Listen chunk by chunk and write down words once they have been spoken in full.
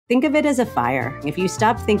think of it as a fire. If you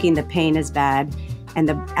stop thinking the pain is bad and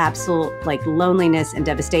the absolute loneliness and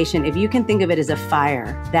devastation, if you can think of it as a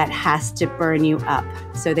fire that has to burn you up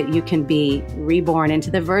so that you can be reborn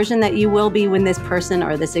into the version that you will be when this person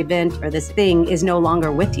or this event or this thing is no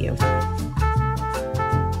longer with you.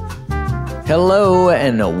 Hello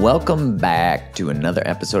and welcome back to another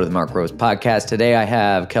episode of the Mark Rose Podcast. Today I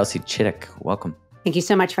have Kelsey Chittick. Welcome. Thank you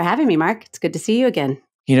so much for having me, Mark. It's good to see you again.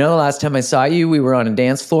 You know, the last time I saw you, we were on a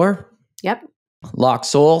dance floor. Yep. Locked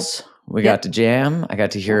souls. We got to jam. I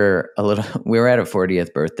got to hear a little. We were at a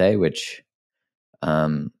 40th birthday, which, for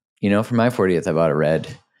my 40th, I bought a red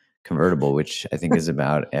convertible, which I think is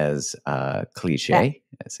about as cliche.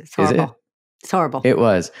 It's horrible. It's horrible. It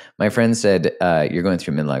was. My friend said, you're going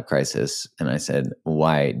through a midlife crisis. And I said,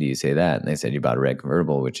 why do you say that? And they said, you bought a red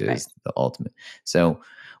convertible, which is the ultimate. So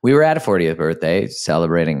we were at a 40th birthday,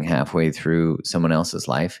 celebrating halfway through someone else's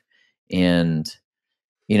life. And,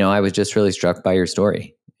 I was just really struck by your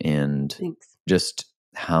story and just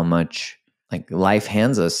how much life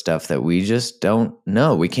hands us stuff that we just don't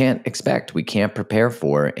know. We can't expect, we can't prepare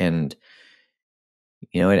for. And,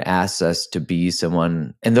 it asks us to be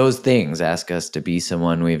someone, and those things ask us to be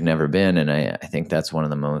someone we've never been. And I think that's one of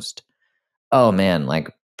the most,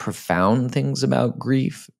 profound things about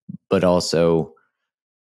grief, but also,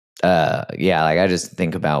 I just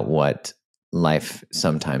think about what life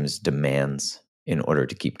sometimes demands in order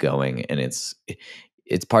to keep going. And it's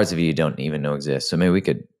parts of you don't even know exist. So maybe we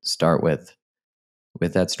could start with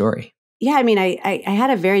that story. Yeah. I had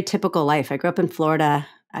a very typical life. I grew up in Florida.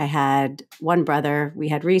 I had one brother. We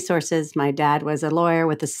had resources. My dad was a lawyer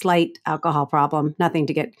with a slight alcohol problem, nothing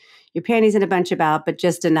to get your panties in a bunch about, but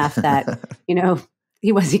just enough that,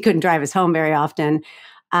 he couldn't drive us home very often.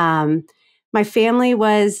 My family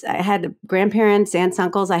I had grandparents, aunts,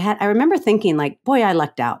 uncles. I remember thinking boy, I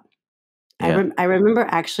lucked out. Yeah. I remember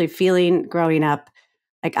actually feeling growing up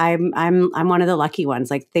I'm one of the lucky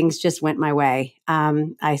ones. Things just went my way.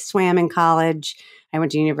 I swam in college. I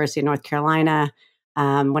went to University of North Carolina.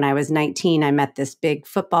 When I was 19, I met this big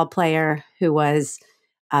football player who was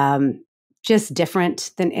just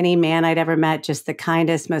different than any man I'd ever met. Just the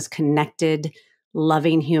kindest, most connected,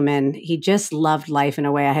 loving human. He just loved life in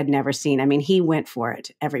a way I had never seen. He went for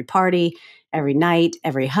it. Every party, every night,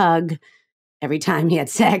 every hug, every time he had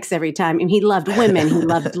sex, every time. He loved women. He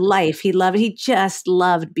loved life. He just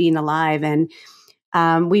loved being alive. And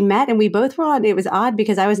we met and we both were on, it was odd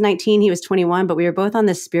because I was 19, he was 21, but we were both on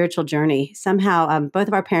this spiritual journey. Somehow, both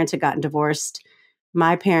of our parents had gotten divorced.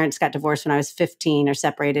 My parents got divorced when I was 15 or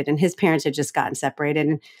separated, and his parents had just gotten separated.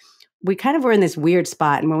 And we kind of were in this weird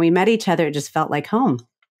spot. And when we met each other, it just felt like home.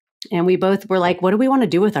 And we both were like, what do we want to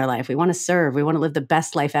do with our life? We want to serve. We want to live the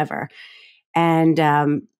best life ever.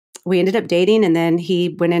 And we ended up dating, and then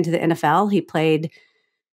he went into the NFL. He played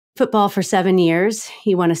football for 7 years.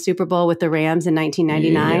 He won a Super Bowl with the Rams in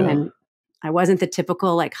 1999. Yeah. And I wasn't the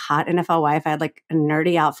typical hot NFL wife. I had a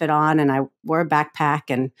nerdy outfit on and I wore a backpack,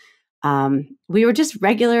 and we were just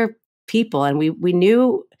regular people. And we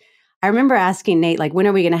knew, I remember asking Nate, when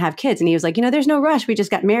are we going to have kids? And he was like, there's no rush. We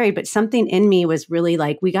just got married. But something in me was really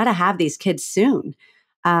we got to have these kids soon.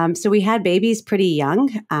 So we had babies pretty young.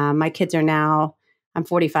 My kids are now, I'm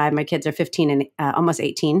 45. My kids are 15 and almost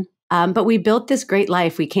 18. But we built this great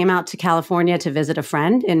life. We came out to California to visit a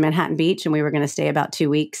friend in Manhattan Beach, and we were going to stay about 2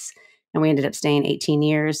 weeks. And we ended up staying 18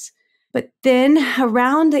 years. But then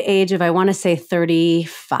around the age of, I want to say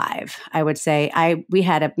 35, I would say, we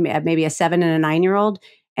had maybe a 7 and a 9-year-old,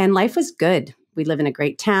 and life was good. We live in a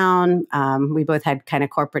great town. We both had kind of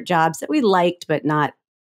corporate jobs that we liked, but not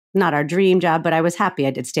our dream job. But I was happy.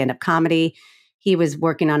 I did stand-up comedy. He was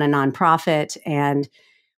working on a nonprofit, and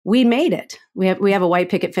we made it. We have a white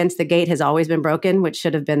picket fence. The gate has always been broken, which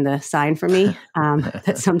should have been the sign for me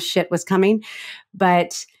that some shit was coming.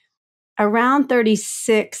 But around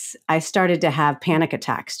 36, I started to have panic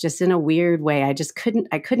attacks, just in a weird way. I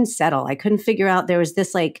couldn't settle. I couldn't figure out. There was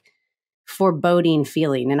this foreboding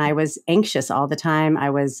feeling, and I was anxious all the time. I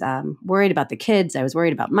was worried about the kids. I was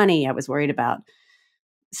worried about money. I was worried about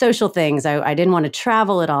social things. I didn't want to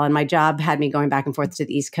travel at all. And my job had me going back and forth to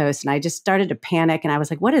the East Coast. And I just started to panic. And I was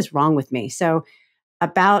like, what is wrong with me? So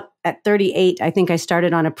about at 38, I think I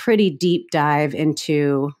started on a pretty deep dive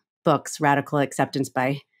into books, Radical Acceptance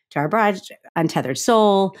by Tara Brach, Untethered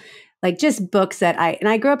Soul, just books that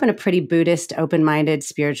I grew up in a pretty Buddhist, open-minded,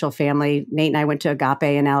 spiritual family. Nate and I went to Agape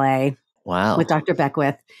in LA. Wow. With Dr.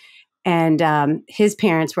 Beckwith. And his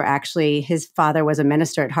parents were his father was a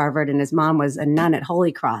minister at Harvard and his mom was a nun at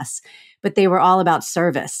Holy Cross, but they were all about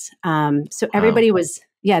service. So everybody was,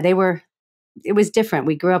 it was different.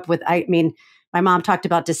 We grew up with, My mom talked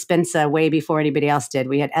about Dispensa way before anybody else did.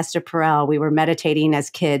 We had Esther Perel. We were meditating as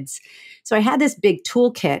kids. So I had this big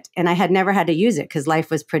toolkit and I had never had to use it because life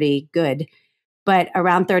was pretty good. But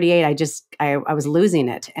around 38, I was losing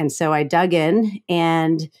it. And so I dug in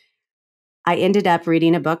and I ended up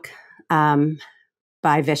reading a book by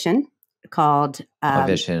Vishen called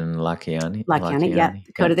Vishen Lakhiani. Lakhiani, yeah,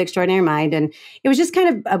 Code of the Extraordinary Mind. And it was just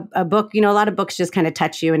kind of a book, a lot of books just kind of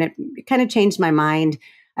touch you. And it kind of changed my mind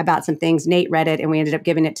about some things. Nate read it and we ended up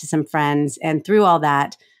giving it to some friends. And through all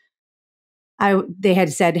that, they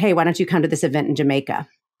had said, hey, why don't you come to this event in Jamaica?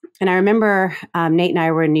 And I remember Nate and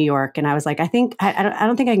I were in New York and I was like, I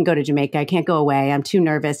don't think I can go to Jamaica. I can't go away. I'm too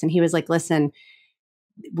nervous. And he was like, listen,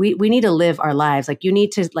 we need to live our lives. Like you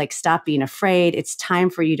need to stop being afraid. It's time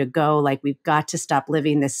for you to go. Like we've got to stop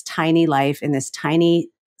living this tiny life in this tiny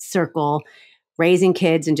circle, raising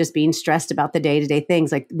kids and just being stressed about the day-to-day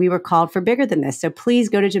things. Like we were called for bigger than this. So please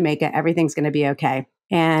go to Jamaica. Everything's going to be okay.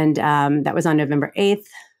 And that was on November 8th.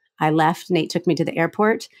 I left. Nate took me to the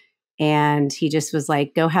airport and he just was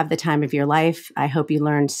like, go have the time of your life. I hope you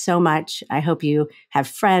learn so much. I hope you have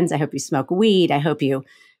friends. I hope you smoke weed. I hope you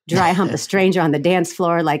dry hump a stranger on the dance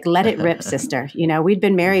floor. Like, let it rip, sister. We'd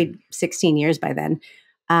been married 16 years by then.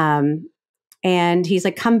 And he's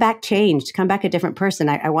like, come back changed, come back a different person.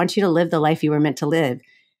 I want you to live the life you were meant to live.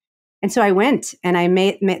 And so I went and I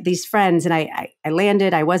met these friends and I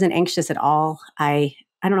landed. I wasn't anxious at all. I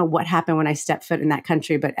don't know what happened when I stepped foot in that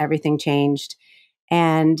country, but everything changed.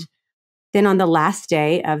 And then on the last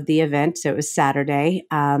day of the event, so it was Saturday,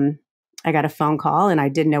 I got a phone call and I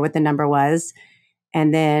didn't know what the number was.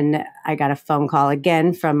 And then I got a phone call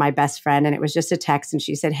again from my best friend and it was just a text. And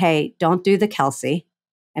she said, hey, don't do the Kelsey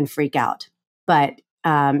and freak out. But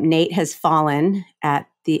Nate has fallen at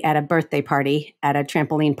a birthday party at a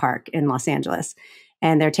trampoline park in Los Angeles.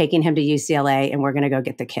 And they're taking him to UCLA and we're going to go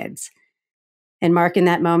get the kids. And Mark, in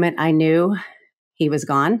that moment, I knew he was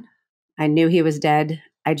gone. I knew he was dead.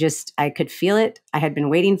 I could feel it. I had been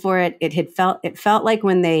waiting for it. It felt like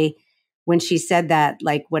when she said that,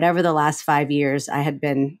 like whatever the last 5 years I had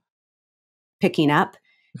been picking up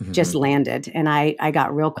just landed. And I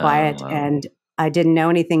got real quiet and I didn't know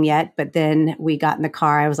anything yet. But then we got in the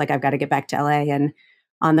car. I was like, I've got to get back to LA. And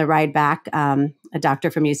on the ride back, a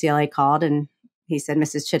doctor from UCLA called and he said,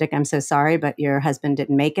 Mrs. Chittick, I'm so sorry, but your husband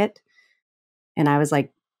didn't make it. And I was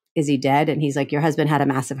like, is he dead? And he's like, your husband had a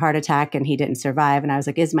massive heart attack and he didn't survive. And I was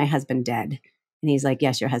like, is my husband dead? And he's like,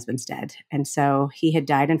 yes, your husband's dead. And so he had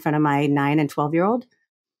died in front of my 9 and 12-year-old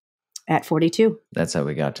at 42. That's how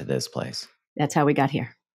we got to this place. That's how we got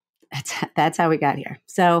here. That's how we got here.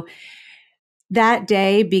 So that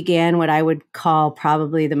day began what I would call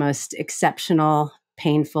probably the most exceptional,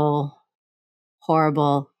 painful,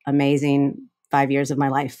 horrible, amazing 5 years of my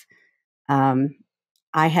life.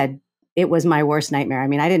 It was my worst nightmare. I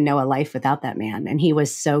mean, I didn't know a life without that man. And he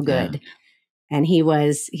was so good. Yeah. And he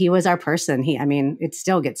was our person. It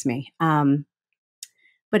still gets me.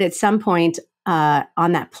 But at some point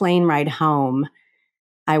on that plane ride home,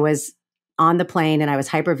 I was on the plane and I was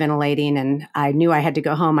hyperventilating and I knew I had to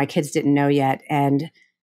go home. My kids didn't know yet. And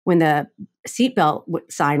when the seatbelt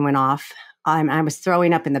sign went off, I was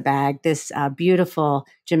throwing up in the bag. This beautiful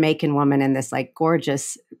Jamaican woman in this like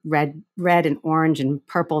gorgeous red and orange and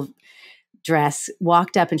purple dress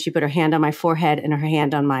walked up and she put her hand on my forehead and her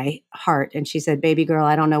hand on my heart. And she said, baby girl,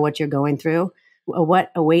 I don't know what you're going through,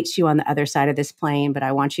 what awaits you on the other side of this plane, but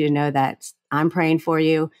I want you to know that I'm praying for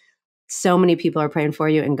you. So many people are praying for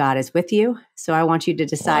you and God is with you. So I want you to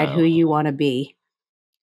decide who you want to be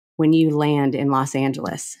when you land in Los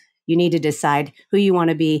Angeles. You need to decide who you want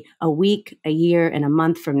to be a week, a year, and a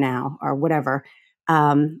month from now or whatever,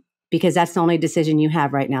 because that's the only decision you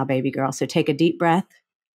have right now, baby girl. So take a deep breath,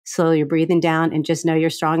 slow your breathing down, and just know you're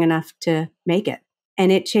strong enough to make it.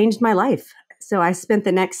 And it changed my life. So I spent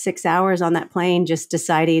the next 6 hours on that plane just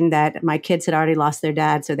deciding that my kids had already lost their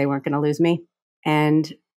dad, so they weren't going to lose me.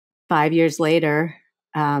 And 5 years later,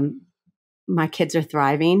 my kids are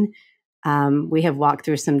thriving. We have walked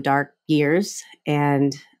through some dark years,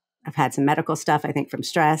 and I've had some medical stuff, I think, from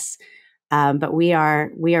stress. But we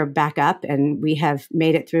are back up, and we have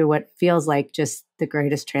made it through what feels like just the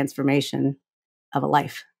greatest transformation of a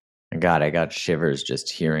life. God, I got shivers just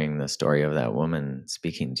hearing the story of that woman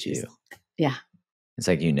speaking to you. Yeah. It's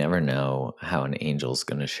like you never know how an angel's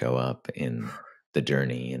going to show up in the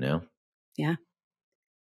journey, you know? Yeah.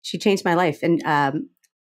 She changed my life. And,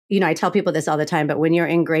 I tell people this all the time, but when you're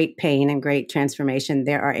in great pain and great transformation,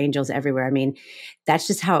 there are angels everywhere. I mean, that's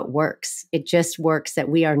just how it works. It just works that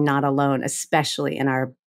we are not alone, especially in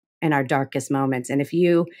our darkest moments. And if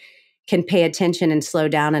you can pay attention and slow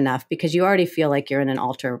down enough, because you already feel like you're in an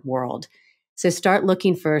alter world, So start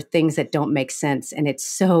looking for things that don't make sense. And it's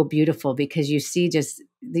so beautiful because you see just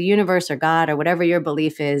the universe or God or whatever your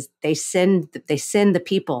belief is, they send the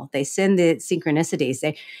people, they send the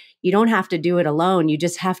synchronicities. You don't have to do it alone. You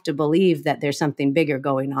just have to believe that there's something bigger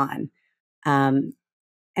going on. And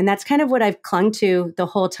that's kind of what I've clung to the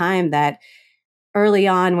whole time, that early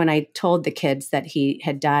on when I told the kids that he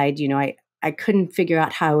had died, I couldn't figure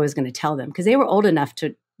out how I was going to tell them because they were old enough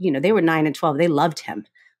to, they were 9 and 12. They loved him.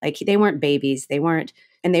 Like they weren't babies. They weren't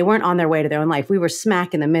on their way to their own life. We were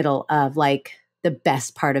smack in the middle of like the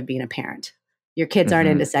best part of being a parent. Your kids aren't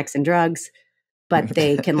into sex and drugs, but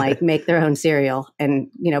they can like make their own cereal and,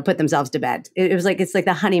 put themselves to bed. It's like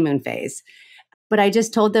the honeymoon phase. But I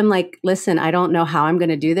just told them like, listen, I don't know how I'm going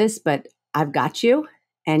to do this, but I've got you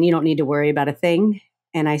and you don't need to worry about a thing.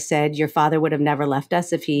 And I said, your father would have never left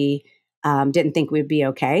us if he didn't think we'd be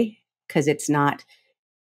okay, because it's not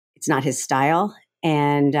his style.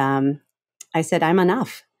 And I said, I'm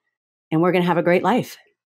enough and we're going to have a great life.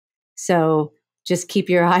 So just keep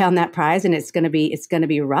your eye on that prize. And it's going to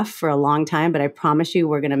be rough for a long time, but I promise you,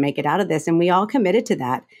 we're going to make it out of this. And we all committed to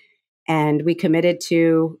that. And we committed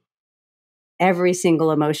to every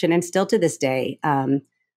single emotion. And still to this day,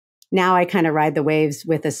 now I kind of ride the waves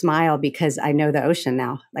with a smile because I know the ocean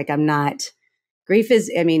now. Like grief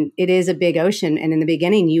is, it is a big ocean. And in the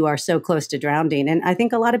beginning, you are so close to drowning. And I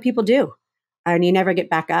think a lot of people do. And you never get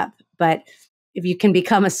back up. But if you can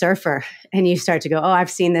become a surfer and you start to go, oh,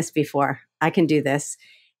 I've seen this before, I can do this.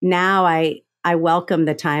 Now I welcome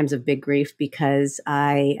the times of big grief because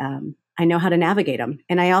I know how to navigate them.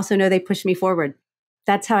 And I also know they push me forward.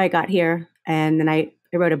 That's how I got here. And then I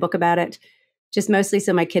wrote a book about it, just mostly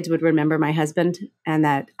so my kids would remember my husband and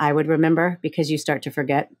that I would remember, because you start to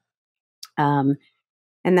forget. And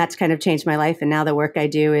that's kind of changed my life. And now the work I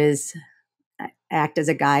do is act as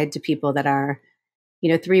a guide to people that are,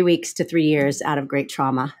 3 weeks to 3 years out of great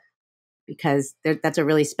trauma, because that's a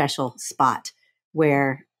really special spot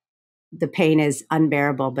where the pain is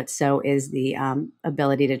unbearable, but so is the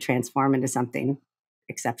ability to transform into something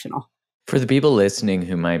exceptional. For the people listening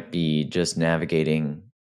who might be just navigating,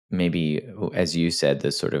 maybe, as you said,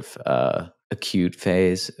 this sort of acute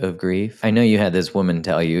phase of grief. I know you had this woman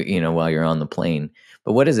tell you, while you're on the plane,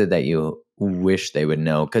 but what is it that you wish they would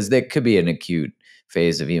know? Because there could be an acute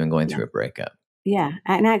phase of even going through a breakup. Yeah.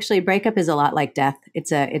 And actually breakup is a lot like death.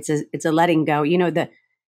 It's a letting go.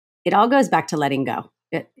 It all goes back to letting go.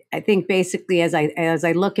 I think basically as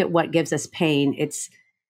I look at what gives us pain, it's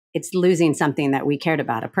losing something that we cared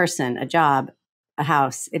about, a person, a job, a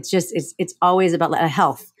house. It's always about a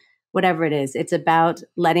health, whatever it is. It's about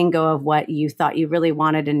letting go of what you thought you really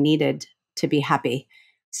wanted and needed to be happy.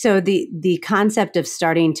 So the concept of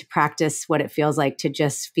starting to practice what it feels like to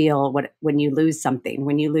just feel when you lose something,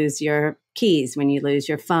 when you lose your keys, when you lose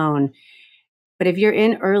your phone. But if you're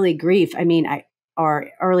in early grief, or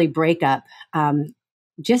early breakup,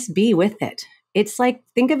 just be with it. It's like,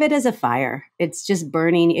 think of it as a fire. It's just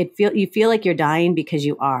burning. You feel like you're dying because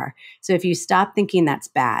you are. So if you stop thinking that's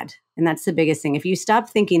bad, and that's the biggest thing, if you stop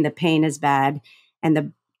thinking the pain is bad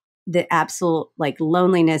and the absolute like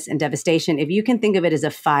loneliness and devastation, if you can think of it as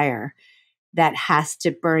a fire that has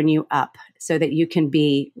to burn you up so that you can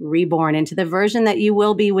be reborn into the version that you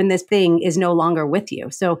will be when this thing is no longer with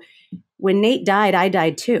you. So when Nate died, I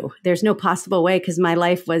died too. There's no possible way, because my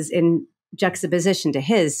life was in juxtaposition to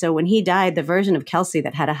his. So when he died, the version of Kelsey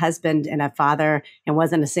that had a husband and a father and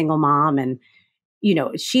wasn't a single mom, and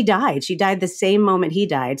she died. She died the same moment he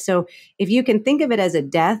died. So if you can think of it as a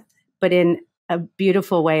death, but in a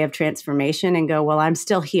beautiful way of transformation, and go, well, I'm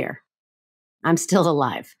still here. I'm still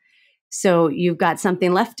alive. So you've got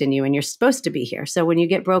something left in you and you're supposed to be here. So when you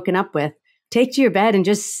get broken up with, take to your bed and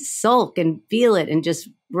just sulk and feel it and just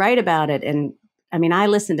write about it. And I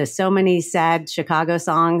listen to so many sad Chicago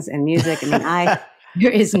songs and music. There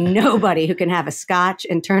is nobody who can have a scotch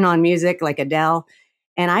and turn on music like Adele.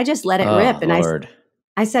 And I just let it rip. And Lord.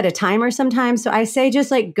 I set a timer sometimes. So I say,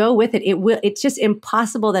 just like, go with it. It's just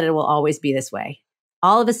impossible that it will always be this way.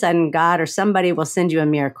 All of a sudden, God or somebody will send you a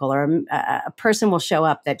miracle, or a person will show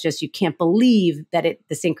up that just, you can't believe that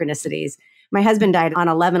the synchronicities. My husband died on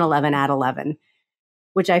 11/11 at 11,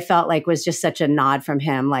 which I felt like was just such a nod from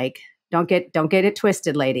him. Like, don't get it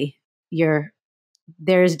twisted, lady.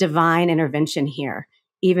 There's divine intervention here,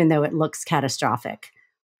 even though it looks catastrophic.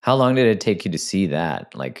 How long did it take you to see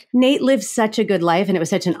that? Like, Nate lived such a good life, and it was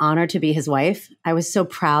such an honor to be his wife. I was so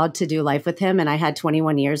proud to do life with him, and I had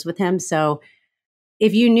 21 years with him. So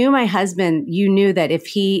if you knew my husband, you knew that if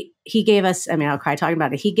he gave us, I'll cry talking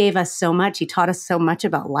about it. He gave us so much. He taught us so much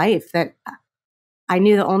about life that I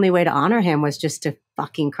knew the only way to honor him was just to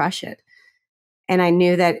fucking crush it. And I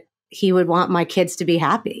knew that he would want my kids to be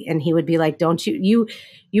happy. And he would be like, don't you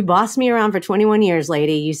bossed me around for 21 years,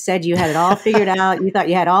 lady. You said you had it all figured out. You thought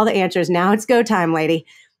you had all the answers. Now it's go time, lady.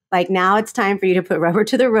 Like, now it's time for you to put rubber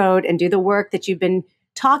to the road and do the work that you've been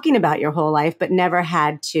talking about your whole life, but never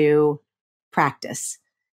had to practice.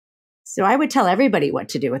 So I would tell everybody what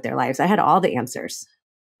to do with their lives. I had all the answers.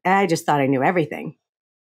 I just thought I knew everything.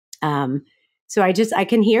 So I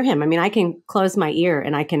can hear him. I mean, I can close my ear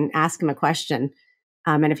and I can ask him a question.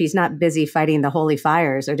 And if he's not busy fighting the holy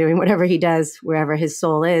fires or doing whatever he does, wherever his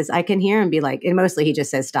soul is, I can hear him be like, and mostly he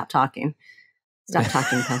just says, stop talking,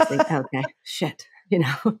 Kelsey. Okay, shit,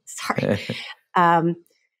 sorry.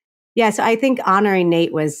 So I think honoring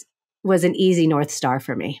Nate was an easy North Star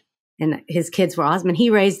for me. And his kids were awesome. And he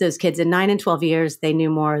raised those kids in 9 and 12 years. They knew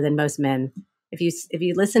more than most men. If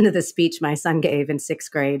you listen to the speech my son gave in 6th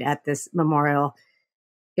grade at this memorial,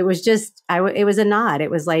 it was just, it was a nod. It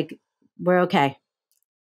was like, we're okay.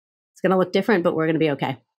 It's going to look different, but we're going to be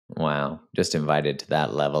okay. Wow. Just invited to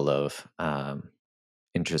that level of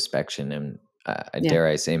introspection and dare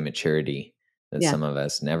I say maturity that some of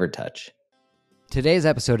us never touch. Today's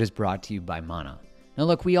episode is brought to you by Mana. Now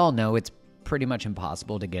look, we all know it's pretty much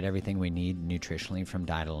impossible to get everything we need nutritionally from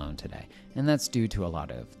diet alone today. And that's due to a lot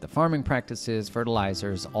of the farming practices,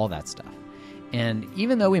 fertilizers, all that stuff. And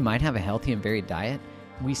even though we might have a healthy and varied diet,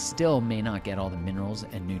 we still may not get all the minerals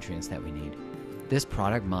and nutrients that we need. This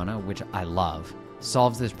product, Mana, which I love,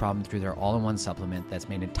 solves this problem through their all-in-one supplement that's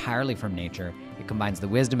made entirely from nature. It combines the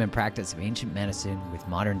wisdom and practice of ancient medicine with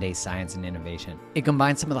modern-day science and innovation. It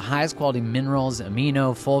combines some of the highest quality minerals,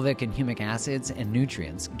 amino, fulvic, and humic acids, and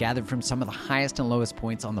nutrients gathered from some of the highest and lowest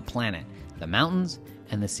points on the planet, the mountains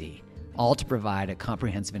and the sea, all to provide a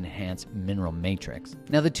comprehensive and enhanced mineral matrix.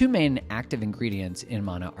 Now, the two main active ingredients in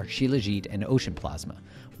Mana are shilajit and ocean plasma.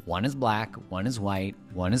 One is black, one is white,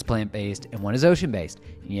 one is plant-based, and one is ocean-based,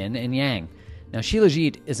 yin and yang. Now,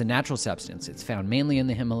 shilajit is a natural substance. It's found mainly in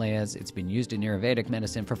the Himalayas. It's been used in Ayurvedic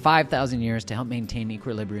medicine for 5,000 years to help maintain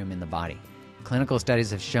equilibrium in the body. Clinical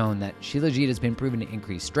studies have shown that shilajit has been proven to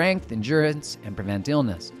increase strength, endurance, and prevent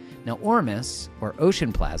illness. Now, ormus, or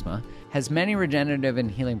ocean plasma, has many regenerative and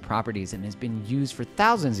healing properties and has been used for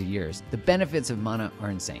thousands of years. The benefits of Mana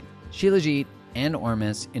are insane. Shilajit and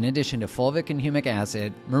ormus, in addition to fulvic and humic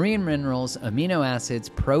acid, marine minerals, amino acids,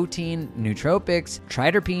 protein, nootropics,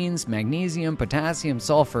 triterpenes, magnesium, potassium,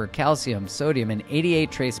 sulfur, calcium, sodium, and 88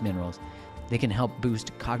 trace minerals. They can help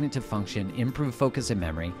boost cognitive function, improve focus and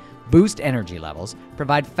memory, boost energy levels,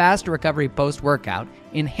 provide faster recovery post-workout,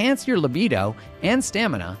 enhance your libido and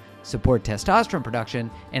stamina, support testosterone production,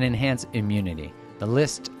 and enhance immunity. The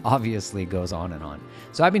list obviously goes on and on.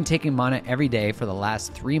 So I've been taking Mana every day for the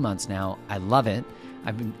last 3 months now. I love it.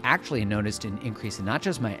 I've been actually noticed an increase in not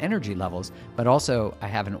just my energy levels, but also I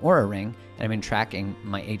have an Oura ring and I've been tracking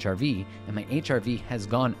my HRV, and my HRV has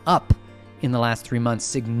gone up in the last 3 months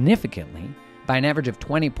significantly by an average of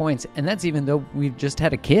 20 points. And that's even though we've just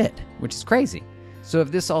had a kid, which is crazy. So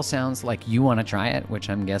if this all sounds like you want to try it,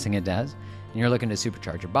 which I'm guessing it does, and you're looking to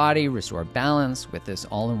supercharge your body, restore balance with this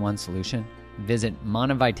all-in-one solution, visit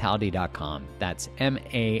manavitality.com. That's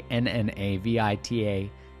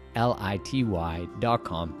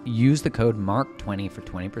MANNAVITALITY.com. Use the code MARK20 for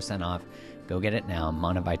 20% off. Go get it now,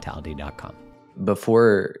 manavitality.com.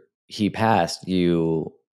 Before he passed,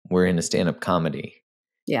 you were in a stand-up comedy.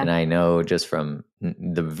 Yeah. And I know just from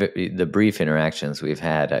the brief interactions we've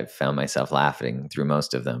had, I've found myself laughing through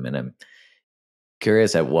most of them. And I'm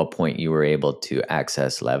curious at what point you were able to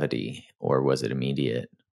access levity, or was it immediate?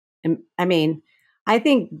 I mean, I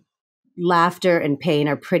think laughter and pain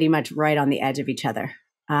are pretty much right on the edge of each other.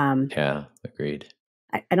 Yeah, agreed.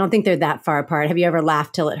 I don't think they're that far apart. Have you ever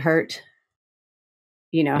laughed till it hurt?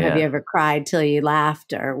 Have you ever cried till you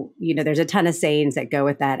laughed? Or, there's a ton of sayings that go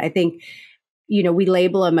with that. I think, we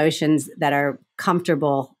label emotions that are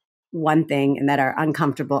comfortable one thing and that are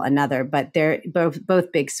uncomfortable another, but they're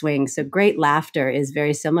both big swings. So great laughter is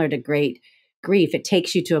very similar to great grief. It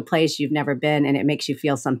takes you to a place you've never been and it makes you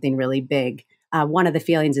feel something really big. One of the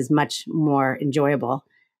feelings is much more enjoyable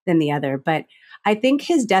than the other. But I think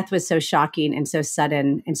his death was so shocking and so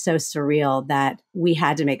sudden and so surreal that we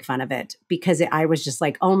had to make fun of it, because I was just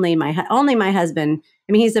like, only my husband.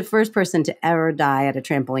 I mean, he's the first person to ever die at a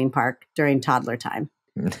trampoline park during toddler time.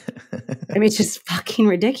 I mean, it's just fucking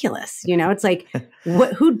ridiculous. It's like,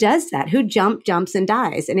 who does that? Who jumps and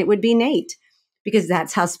dies? And it would be Nate, because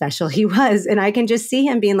that's how special he was. And I can just see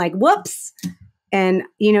him being like, whoops. And,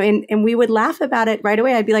 and we would laugh about it right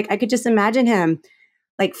away. I'd be like, I could just imagine him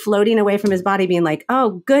like floating away from his body being like,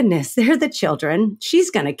 oh goodness, they're the children.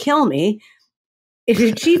 She's going to kill me.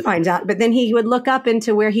 if she finds out. But then he would look up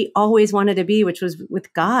into where he always wanted to be, which was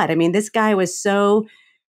with God. I mean, this guy was so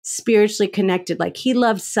spiritually connected. Like, he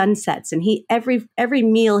loved sunsets, and every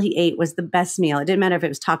meal he ate was the best meal. It didn't matter if it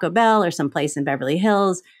was Taco Bell or someplace in Beverly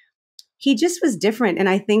Hills. He just was different. And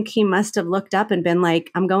I think he must have looked up and been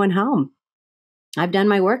like, I'm going home. I've done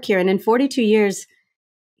my work here. And in 42 years,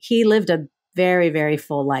 he lived a very, very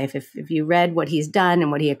full life. If you read what he's done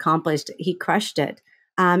and what he accomplished, he crushed it.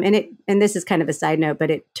 And this is kind of a side note,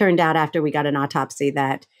 but it turned out after we got an autopsy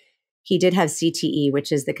that he did have CTE,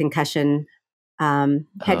 which is the concussion,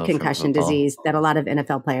 head concussion disease that a lot of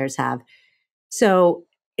NFL players have. So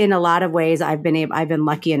in a lot of ways, I've been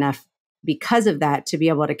lucky enough because of that to be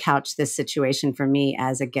able to couch this situation for me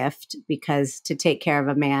as a gift, because to take care of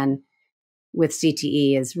a man with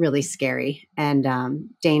CTE is really scary and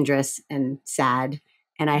dangerous and sad.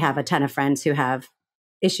 And I have a ton of friends who have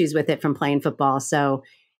issues with it from playing football. So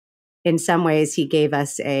in some ways, he gave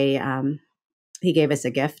us a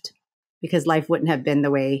gift, because life wouldn't have been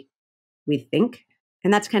the way we think.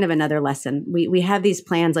 And that's kind of another lesson. We have these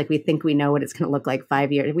plans, like we think we know what it's going to look like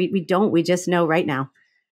 5 years. We don't. We just know right now.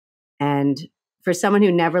 And for someone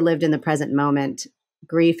who never lived in the present moment,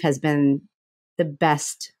 grief has been the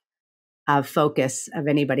best focus of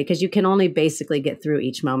anybody, because you can only basically get through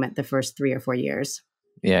each moment the first 3 or 4 years.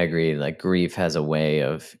 Yeah, I agree. Like, grief has a way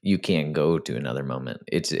of, you can't go to another moment.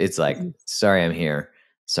 It's like, sorry, I'm here.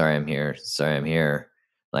 Sorry, I'm here. Sorry, I'm here.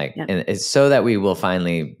 Like, and it's so that we will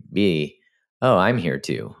finally be, oh, I'm here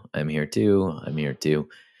too. I'm here too. I'm here too.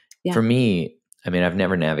 Yeah. For me, I mean, I've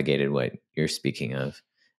never navigated what you're speaking of,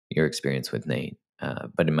 your experience with Nate.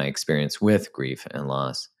 But in my experience with grief and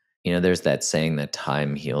loss, there's that saying that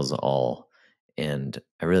time heals all. And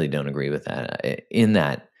I really don't agree with that. In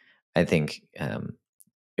that, I think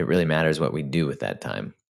it really matters what we do with that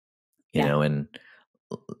time, you know, and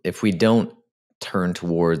if we don't turn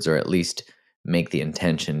towards, or at least make the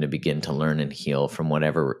intention to begin to learn and heal from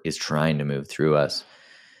whatever is trying to move through us,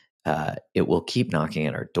 it will keep knocking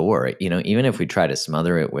at our door. Even if we try to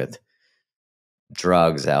smother it with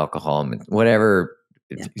drugs, alcohol, whatever,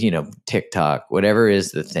 TikTok, whatever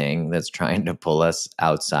is the thing that's trying to pull us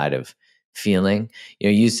outside of feeling.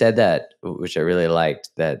 You said that, which I really liked,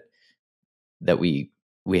 that we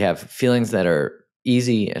have feelings that are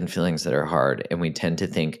easy and feelings that are hard. And we tend to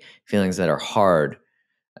think feelings that are hard,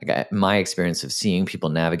 like my experience of seeing people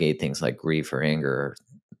navigate things like grief or anger or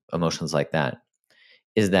emotions like that,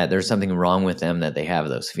 is that there's something wrong with them that they have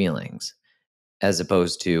those feelings, as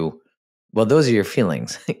opposed to, well, those are your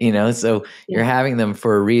feelings, so you're having them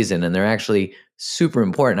for a reason, and they're actually super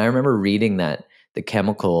important. I remember reading that the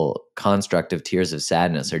chemical construct of tears of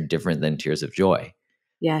sadness are different than tears of joy.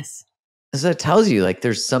 Yes. So it tells you, like,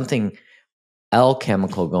 there's something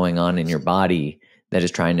alchemical going on in your body that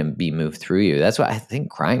is trying to be moved through you. That's why I think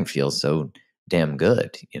crying feels so damn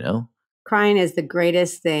good, Crying is the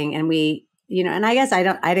greatest thing. And and I guess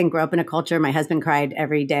I didn't grow up in a culture. My husband cried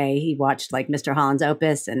every day. He watched like Mr. Holland's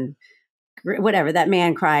Opus and whatever. That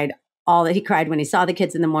man cried he cried when he saw the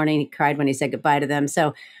kids in the morning. He cried when he said goodbye to them.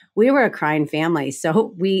 So we were a crying family.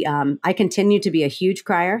 So I continue to be a huge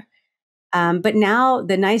crier. But now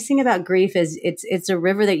the nice thing about grief is it's a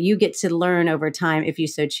river that you get to learn over time, if you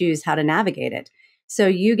so choose, how to navigate it. So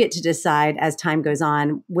you get to decide as time goes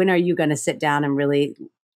on, when are you going to sit down and really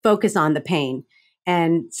focus on the pain?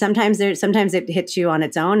 And sometimes it hits you on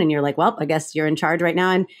its own, and you're like, well, I guess you're in charge right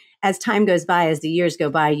now. And as time goes by, as the years go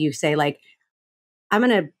by, you say, like, I'm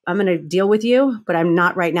gonna deal with you, but I'm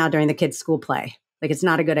not right now during the kids' school play. Like, it's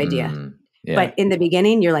not a good idea. Yeah. But in the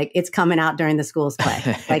beginning, you're like, it's coming out during the school's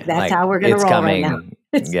play. Like, that's how we're going to roll coming, right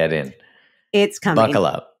now. Get in. It's coming. Buckle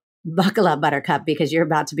up. Buckle up, Buttercup, because you're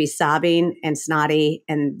about to be sobbing and snotty,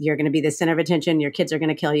 and you're going to be the center of attention. Your kids are going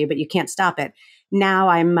to kill you, but you can't stop it. Now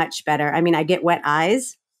I'm much better. I mean, I get wet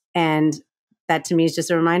eyes, and that to me is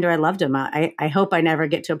just a reminder I loved him. I hope I never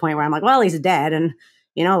get to a point where I'm like, well, he's dead, and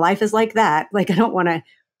life is like that. Like, I want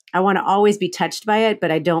to always be touched by it,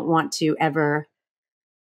 but I don't want to ever.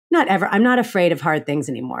 Not ever. I'm not afraid of hard things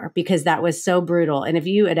anymore, because that was so brutal. And if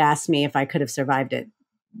you had asked me if I could have survived it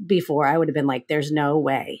before, I would have been like, there's no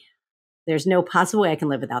way. There's no possible way I can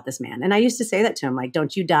live without this man. And I used to say that to him, like,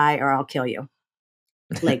 don't you die or I'll kill you.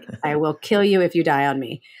 Like, I will kill you if you die on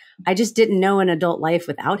me. I just didn't know an adult life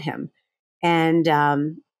without him. And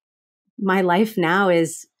my life now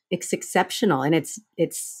it's exceptional, and it's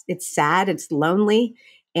sad, it's lonely,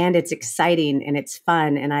 and it's exciting, and it's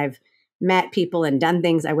fun. And I've met people and done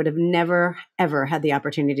things I would have never, ever had the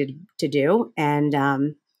opportunity to do. And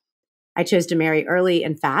I chose to marry early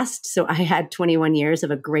and fast. So I had 21 years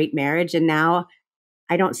of a great marriage. And now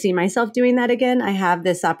I don't see myself doing that again. I have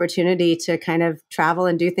this opportunity to kind of travel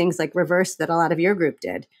and do things like reverse that a lot of your group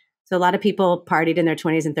did. So a lot of people partied in their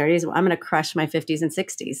 20s and 30s. Well, I'm going to crush my 50s and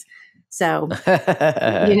 60s. So,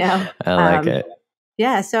 I like it.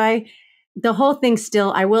 Yeah. So the whole thing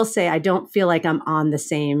still, I will say, I don't feel like I'm on the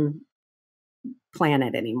same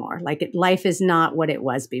planet anymore. Like life is not what it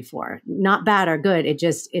was before. Not bad or good.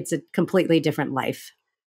 It's a completely different life.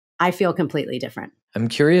 I feel completely different. I'm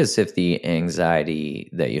curious if the anxiety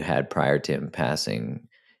that you had prior to him passing,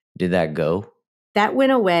 did that go? That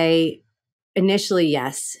went away initially,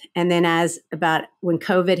 yes. And then when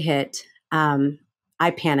COVID hit,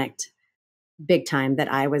 I panicked big time that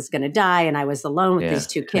I was going to die and I was alone with these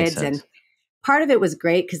two kids. And part of it was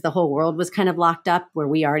great because the whole world was kind of locked up where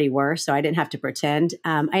we already were. So I didn't have to pretend.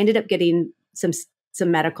 I ended up getting some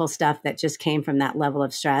medical stuff that just came from that level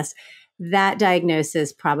of stress. That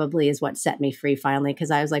diagnosis probably is what set me free finally,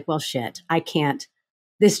 because I was like, well, shit, I can't.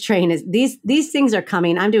 This train is, these things are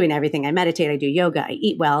coming. I'm doing everything. I meditate, I do yoga, I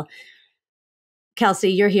eat well.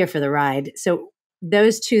 Kelsey, you're here for the ride. So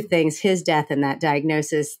those two things, his death and that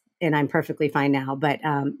diagnosis, and I'm perfectly fine now, but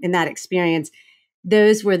in that experience,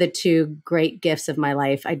 those were the two great gifts of my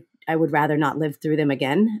life. I would rather not live through them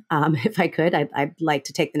again. If I could, I'd like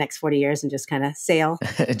to take the next 40 years and just kind of sail.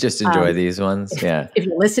 Just enjoy these ones. Yeah. If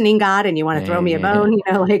you're listening, God, and you want to throw me a bone,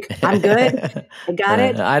 like I'm good. I got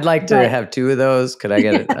it. I'd like to have two of those. Could I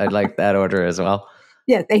get it? I'd like that order as well.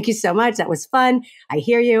 Yeah. Thank you so much. That was fun. I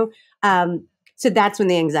hear you. So that's when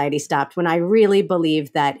the anxiety stopped, when I really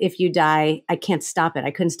believed that if you die, I can't stop it.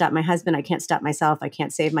 I couldn't stop my husband. I can't stop myself. I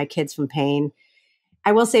can't save my kids from pain.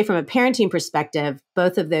 I will say from a parenting perspective,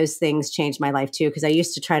 both of those things changed my life too, because I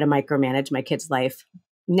used to try to micromanage my kids' life.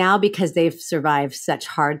 Now, because they've survived such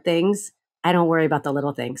hard things, I don't worry about the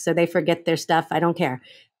little things. So they forget their stuff. I don't care.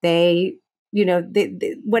 They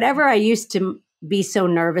whatever I used to be so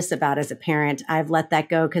nervous about as a parent, I've let that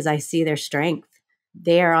go because I see their strength.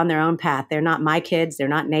 They are on their own path. They're not my kids. They're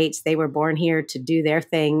not Nate's. They were born here to do their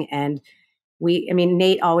thing. And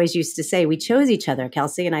Nate always used to say, we chose each other,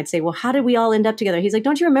 Kelsey. And I'd say, well, how did we all end up together? He's like,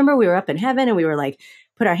 don't you remember we were up in heaven and we were like,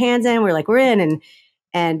 put our hands in, we're like, we're in.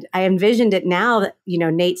 And I envisioned it now that,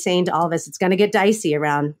 Nate saying to all of us, it's going to get dicey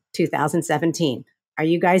around 2017. Are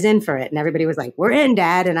you guys in for it? And everybody was like, we're in,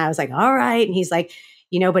 Dad. And I was like, all right. And he's like,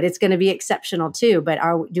 but it's going to be exceptional too. But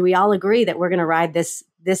do we all agree that we're going to ride this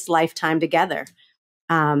lifetime together?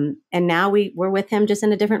 And now we're with him just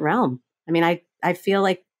in a different realm. I feel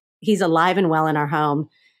like he's alive and well in our home.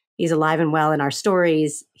 He's alive and well in our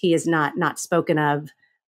stories. He is not spoken of.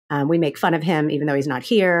 We make fun of him, even though he's not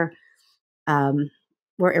here.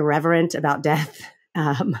 We're irreverent about death.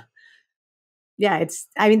 That's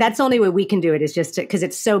the only way we can do it is just because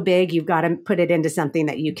it's so big, you've got to put it into something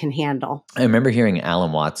that you can handle. I remember hearing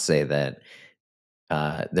Alan Watts say that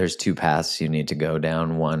there's two paths you need to go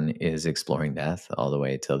down. One is exploring death all the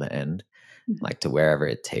way till the end, like to wherever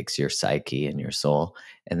it takes your psyche and your soul.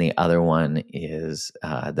 And the other one is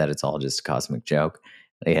that it's all just a cosmic joke,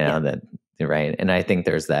 that, right? And I think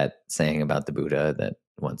there's that saying about the Buddha that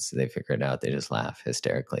once they figure it out, they just laugh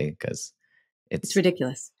hysterically because it's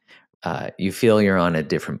ridiculous. You feel you're on a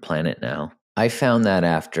different planet now. I found that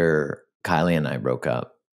after Kylie and I broke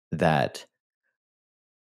up, that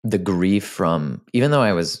the grief from, even though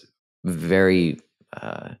I was very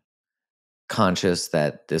conscious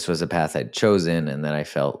that this was a path I'd chosen and that I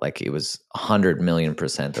felt like it was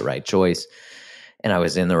 100,000,000% the right choice and I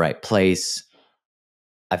was in the right place,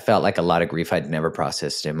 I felt like a lot of grief I'd never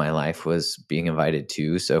processed in my life was being invited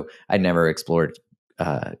to. So I'd never explored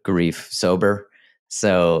grief sober.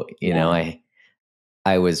 So,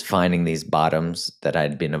 I was finding these bottoms that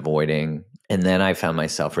I'd been avoiding. And then I found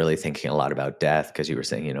myself really thinking a lot about death because you were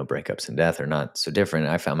saying, breakups and death are not so different.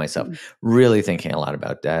 I found myself really thinking a lot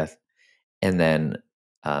about death. And then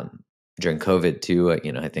during COVID too,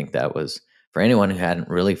 I think that was for anyone who hadn't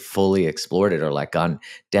really fully explored it or like gone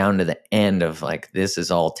down to the end of like, this is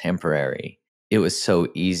all temporary. It was so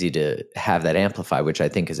easy to have that amplify, which I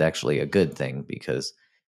think is actually a good thing because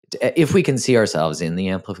if we can see ourselves in the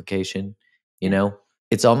amplification,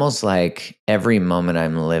 it's almost like every moment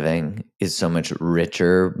I'm living is so much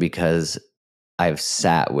richer because I've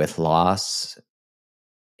sat with loss.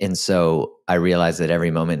 And so I realize that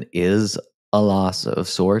every moment is a loss of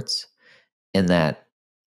sorts and that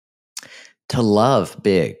to love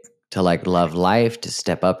big, to like love life, to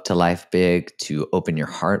step up to life big, to open your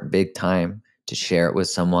heart big time, to share it with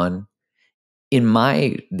someone.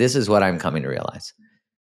 This is what I'm coming to realize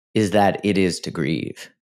is that it is to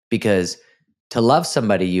grieve because to love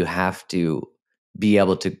somebody, you have to be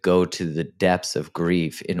able to go to the depths of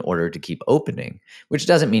grief in order to keep opening, which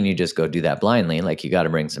doesn't mean you just go do that blindly. Like, you got to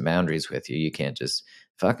bring some boundaries with you. You can't just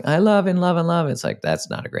I love and love and love. It's like, that's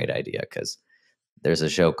not a great idea, because there's a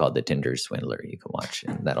show called The Tinder Swindler you can watch,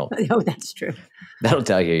 and Oh, that's true. that'll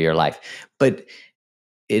tell you your life. But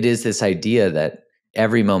it is this idea that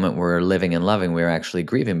every moment we're living and loving, we're actually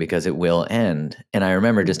grieving, because it will end. And I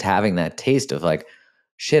remember just having that taste of like,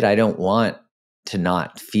 shit, I don't want to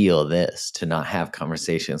not feel this, to not have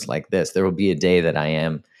conversations like this. There will be a day that I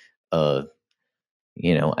am,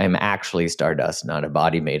 I'm actually stardust, not a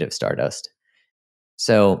body made of stardust.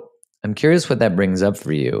 So I'm curious what that brings up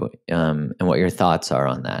for you, and what your thoughts are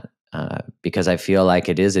on that. Because I feel like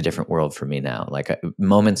it is a different world for me now. Like,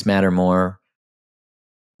 moments matter more.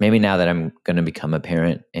 Maybe now that I'm going to become a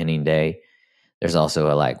parent any day, there's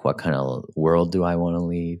also a like, what kind of world do I want to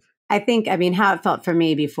leave? I think, how it felt for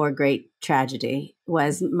me before great tragedy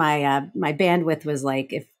was my bandwidth was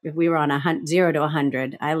like, if we were on 0 to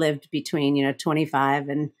 100, I lived between, 25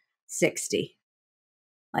 and 60.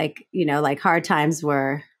 Like, like hard times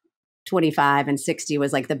were 25 and 60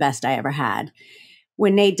 was like the best I ever had.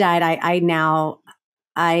 When Nate died,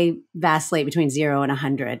 I vacillate between 0 and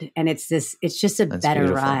 100. And it's just a That's better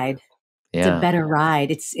beautiful. ride. Yeah. It's a better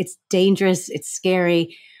ride. It's dangerous. It's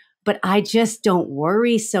scary. But I just don't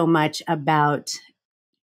worry so much about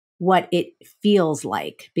what it feels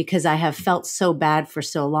like, because I have felt so bad for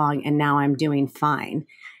so long, and now I'm doing fine.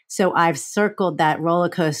 So I've circled that roller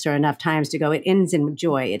coaster enough times to go, it ends in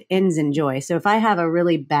joy. It ends in joy. So if I have a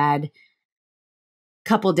really bad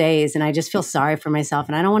couple days and I just feel sorry for myself,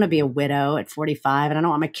 and I don't want to be a widow at 45, and I don't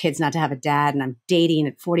want my kids not to have a dad, and I'm dating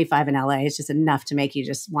at 45 in LA, it's just enough to make you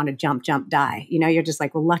just want to jump, die. You're just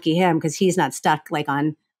like, well, lucky him, because he's not stuck like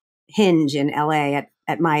on Hinge in LA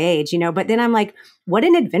at my age, but then I'm like, what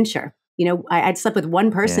an adventure. I'd slept with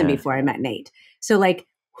one person before I met Nate. So like,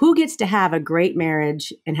 who gets to have a great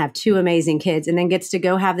marriage and have 2 amazing kids, and then gets to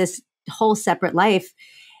go have this whole separate life?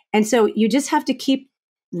 And so you just have to keep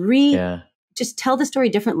just tell the story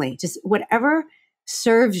differently. Just whatever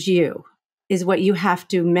serves you is what you have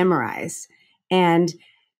to memorize. And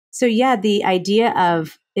so, the idea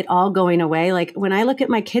of it all going away, like when I look at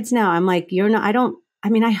my kids now, I'm like,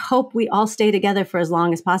 I hope we all stay together for as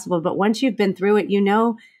long as possible. But once you've been through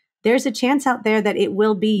it, there's a chance out there that it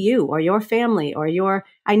will be you or your family or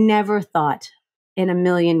I never thought in a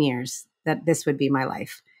million years that this would be my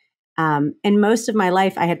life. And most of my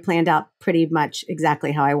life, I had planned out pretty much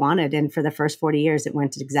exactly how I wanted. And for the first 40 years, it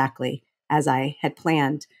went exactly as I had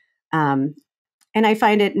planned. And I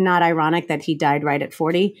find it not ironic that he died right at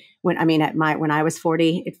 40. When I was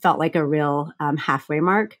 40, it felt like a real halfway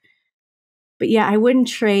mark. But I wouldn't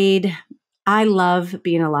trade. I love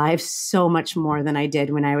being alive so much more than I did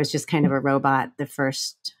when I was just kind of a robot the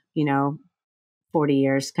first, 40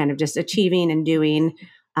 years, kind of just achieving and doing.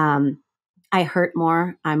 I hurt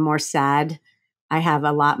more. I'm more sad. I have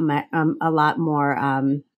a lot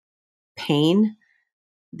more pain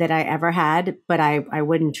that I ever had, but I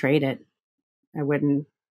wouldn't trade it. I wouldn't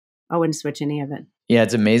switch any of it. Yeah,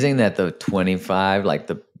 it's amazing that the 25, like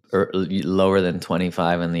the lower than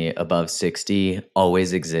 25 and the above 60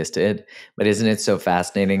 always existed. But isn't it so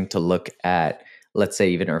fascinating to look at, let's say,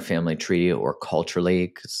 even our family tree or culturally,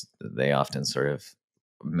 because they often sort of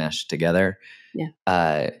mesh together.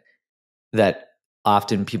 Yeah. That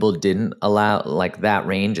often people didn't allow, like that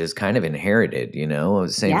range is kind of inherited,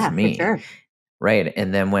 same for me. For sure. Right.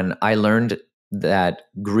 And then when I learned that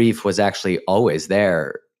grief was actually always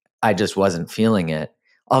there, I just wasn't feeling it.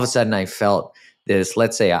 All of a sudden I felt this,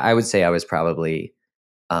 I would say I was probably,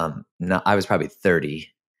 I was probably 30,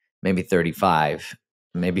 maybe 35,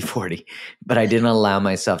 maybe 40, but I didn't allow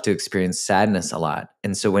myself to experience sadness a lot.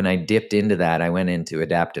 And so when I dipped into that, I went into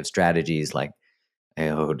adaptive strategies, like I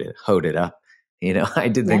hoed it up, I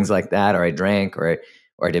did things like that, or I drank, or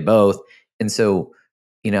I did both. And so,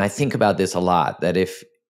 I think about this a lot, that if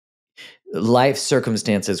life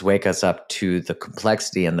circumstances wake us up to the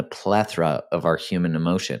complexity and the plethora of our human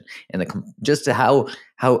emotion, and just how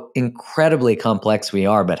incredibly complex we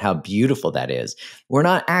are, but how beautiful that is. We're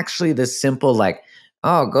not actually this simple, like,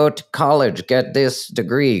 oh, go to college, get this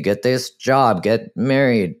degree, get this job, get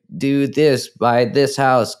married, do this, buy this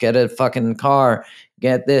house, get a fucking car,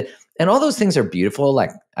 get this. And all those things are beautiful. Like,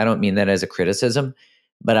 I don't mean that as a criticism,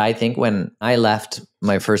 but I think when I left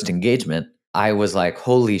my first engagement, I was like,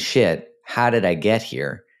 holy shit, how did I get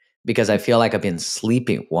here? Because I feel like I've been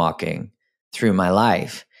sleepwalking through my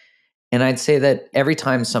life. And I'd say that every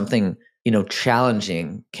time something,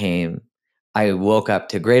 challenging came, I woke up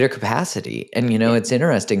to greater capacity. And, it's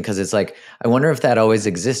interesting because it's like, I wonder if that always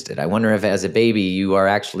existed. I wonder if as a baby, you are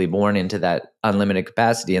actually born into that unlimited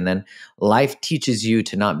capacity. And then life teaches you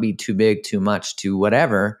to not be too big, too much, too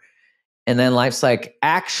whatever. And then life's like,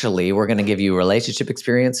 actually, we're going to give you relationship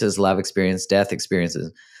experiences, love experience, death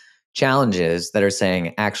experiences, challenges that are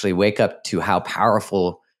saying, actually wake up to how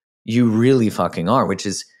powerful you really fucking are, which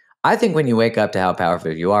is, I think when you wake up to how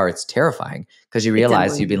powerful you are, it's terrifying because you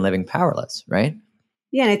realize you've been living powerless, right?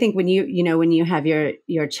 Yeah, and I think when you have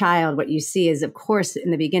your child, what you see is, of course,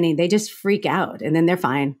 in the beginning, they just freak out and then they're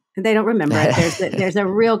fine. They don't remember it. There's a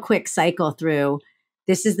real quick cycle through,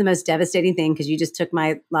 this is the most devastating thing because you just took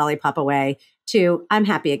my lollipop away, to I'm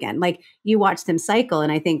happy again. Like, you watch them cycle.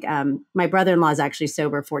 And I think my brother-in-law is actually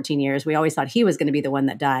sober 14 years. We always thought he was going to be the one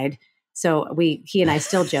that died. So he and I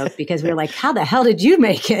still joke because we were like, how the hell did you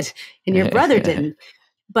make it? And your brother didn't.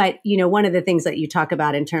 But, one of the things that you talk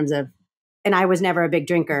about in terms of, and I was never a big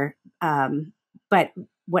drinker, but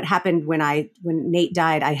what happened when Nate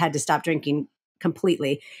died, I had to stop drinking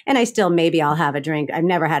completely. And I still, maybe I'll have a drink. I've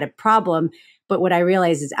never had a problem. But what I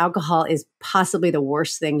realized is alcohol is possibly the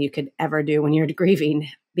worst thing you could ever do when you're grieving,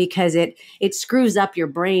 because it screws up your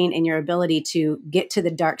brain and your ability to get to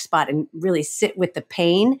the dark spot and really sit with the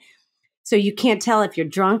pain. So you can't tell if you're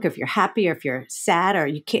drunk, or if you're happy, or if you're sad, or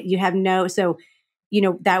so,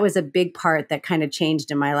 that was a big part that kind of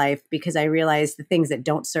changed in my life, because I realized the things that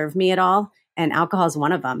don't serve me at all. And alcohol is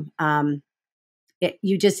one of them.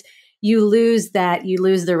 You lose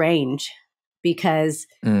the range, because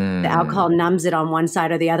the alcohol numbs it on one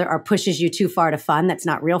side or the other, or pushes you too far to fun. That's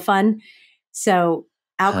not real fun. So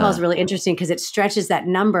alcohol is really interesting because it stretches that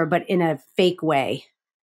number, but in a fake way.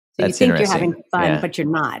 So you think you're having fun, but you're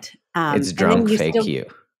not. It's drunk fake you.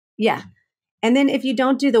 Yeah. And then if you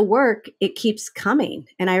don't do the work, it keeps coming.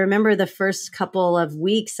 And I remember the first couple of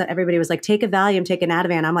weeks, everybody was like, take a Valium, take an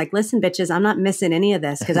Ativan. I'm like, listen, bitches, I'm not missing any of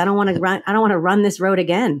this because I don't want to run this road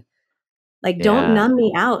again. Like, don't numb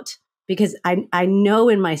me out, because I know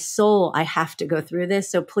in my soul I have to go through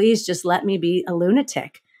this. So please just let me be a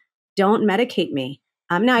lunatic. Don't medicate me.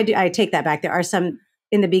 Now I take that back. There are some,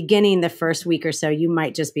 in the beginning, the first week or so, you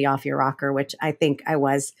might just be off your rocker, which I think I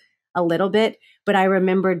was a little bit, but I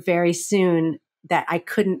remembered very soon that I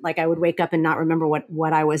couldn't, like, I would wake up and not remember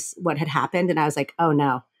what had happened. And I was like, oh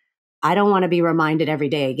no, I don't want to be reminded every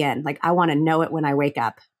day again. Like, I want to know it when I wake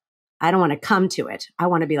up. I don't want to come to it. I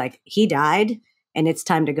want to be like, he died and it's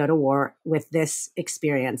time to go to war with this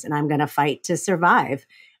experience. And I'm going to fight to survive.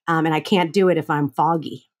 And I can't do it if I'm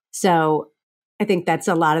foggy. So I think that's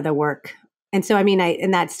a lot of the work. And so,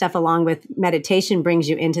 and that stuff, along with meditation, brings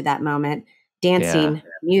you into that moment. Dancing,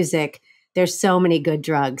 music. There's so many good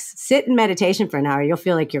drugs. Sit in meditation for an hour. You'll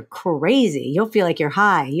feel like you're crazy. You'll feel like you're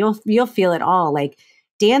high. You'll feel it all. Like,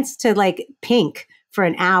 dance to like Pink for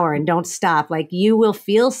an hour and don't stop. Like, you will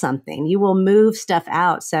feel something. You will move stuff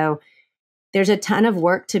out. So there's a ton of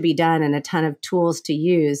work to be done and a ton of tools to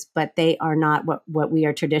use, but they are not what we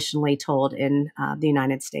are traditionally told in the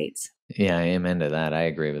United States. Yeah, amen to that. I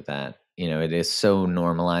agree with that. It is so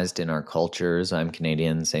normalized in our cultures. I'm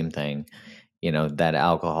Canadian, same thing. That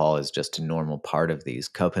alcohol is just a normal part of these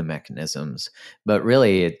coping mechanisms. But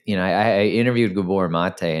really, I interviewed Gabor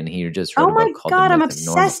Mate, and he just wrote a book called God, I'm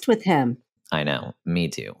obsessed with him. I know, me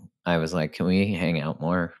too. I was like, can we hang out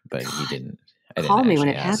more? But he didn't. I didn't call me when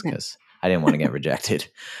it ask happens. because I didn't want to get rejected.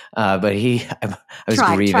 But I was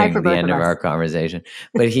grieving the end of our conversation.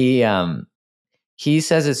 But he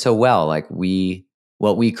says it so well. Like,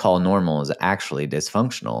 what we call normal is actually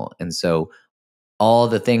dysfunctional, and so all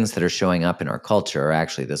the things that are showing up in our culture are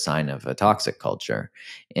actually the sign of a toxic culture.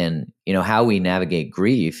 And, how we navigate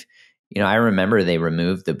grief, I remember they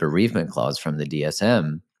removed the bereavement clause from the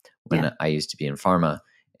DSM when I used to be in pharma.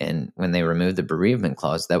 And when they removed the bereavement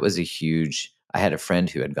clause, that was I had a friend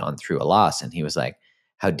who had gone through a loss, and he was like,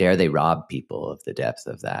 how dare they rob people of the depth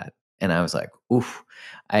of that? And I was like, oof.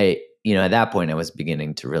 At that point I was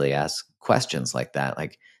beginning to really ask questions like that,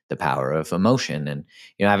 like the power of emotion. And,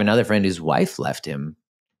 I have another friend whose wife left him.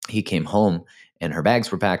 He came home and her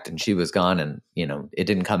bags were packed and she was gone. And, it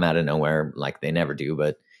didn't come out of nowhere like they never do,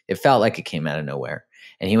 but it felt like it came out of nowhere.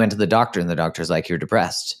 And he went to the doctor, and the doctor's like, you're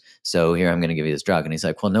depressed. So here, I'm going to give you this drug. And he's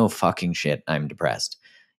like, well, no fucking shit. I'm depressed,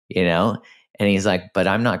 And he's like, but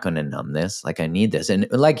I'm not going to numb this. Like, I need this. And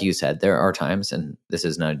like you said, there are times, and this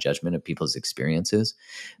is not a judgment of people's experiences,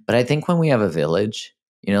 but I think when we have a village,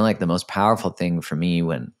 like the most powerful thing for me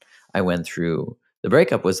when I went through the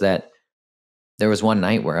breakup was that there was one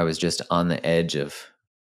night where I was just on the edge of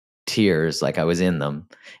tears, like I was in them,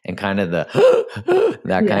 and kind of the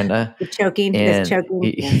that kind of choking.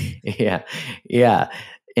 Yeah.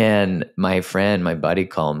 And my buddy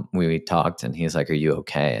called, we talked and he's like, "Are you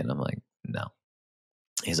okay?" And I'm like, "No."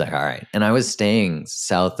 He's like, "All right." And I was staying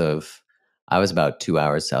I was about 2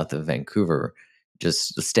 hours south of Vancouver,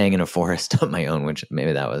 just staying in a forest on my own, which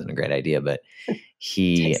maybe that wasn't a great idea, but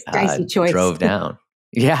he Dicey choice. drove down.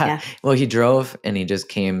 Yeah. Yeah. Well, he drove and he just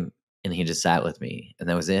came and he just sat with me, and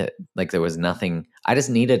that was it. Like there was nothing. I just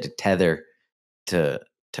needed to tether to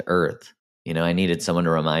earth. I needed someone to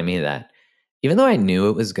remind me that even though I knew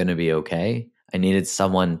it was going to be okay, I needed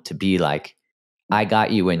someone to be like, "I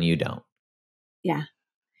got you when you don't." Yeah.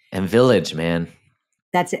 And village, man.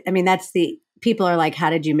 That's it. I mean, people are like, "How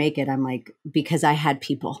did you make it?" I'm like, because I had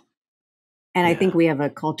people. And I think we have a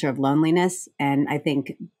culture of loneliness. And I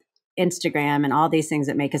think Instagram and all these things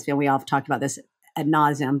that make us feel, we all have talked about this ad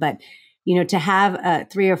nauseum, but to have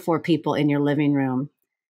 3 or 4 people in your living room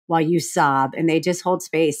while you sob and they just hold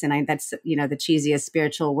space. And that's, the cheesiest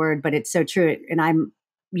spiritual word, but it's so true. And I'm,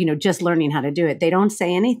 just learning how to do it. They don't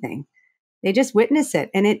say anything. They just witness it,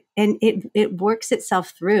 and it works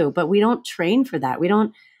itself through, but we don't train for that. We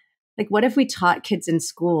don't, like, what if we taught kids in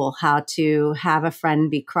school how to have a friend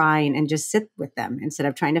be crying and just sit with them instead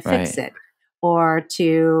of trying to fix it, or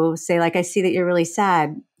to say, like, "I see that you're really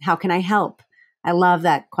sad. How can I help?" I love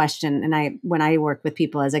that question. And when I work with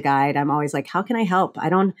people as a guide, I'm always like, "How can I help?"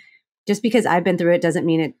 Just because I've been through it doesn't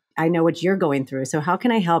mean I know what you're going through. So how can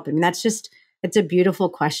I help? I mean, it's a beautiful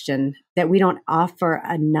question that we don't offer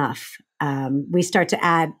enough. We start to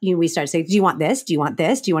add, we start to say, "Do you want this? Do you want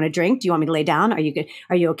this? Do you want a drink? Do you want me to lay down? Are you good?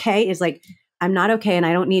 Are you okay?" It's like, I'm not okay and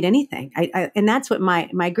I don't need anything. And that's what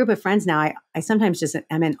my group of friends now, I sometimes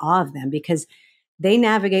I'm in awe of them because they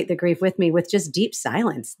navigate the grief with me with just deep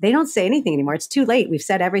silence. They don't say anything anymore. It's too late. We've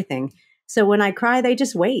said everything. So when I cry, they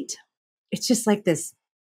just wait. It's just like this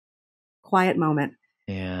quiet moment.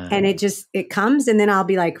 Yeah. And it comes, and then I'll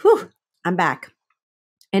be like, "Whew, I'm back."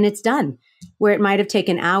 And it's done. Where it might have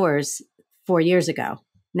taken hours 4 years ago.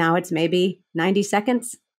 Now it's maybe 90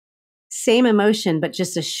 seconds. Same emotion, but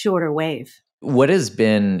just a shorter wave. What has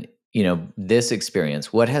been, this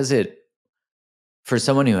experience, what has it, for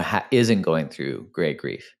someone who isn't going through great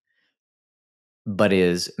grief, but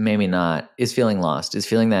is feeling lost, is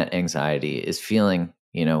feeling that anxiety, is feeling,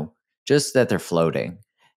 just that they're floating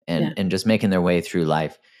and just making their way through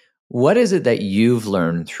life. What is it that you've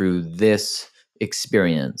learned through this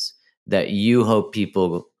experience that you hope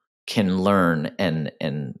people can learn and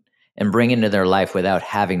bring into their life without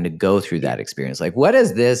having to go through that experience? Like, what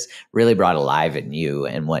has this really brought alive in you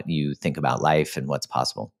and what you think about life and what's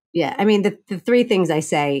possible? Yeah. I mean, the 3 things I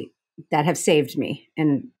say that have saved me,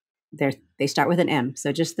 and they start with an M.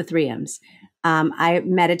 So just the 3 M's. I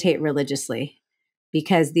meditate religiously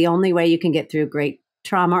because the only way you can get through great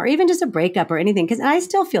trauma or even just a breakup or anything, because I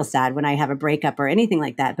still feel sad when I have a breakup or anything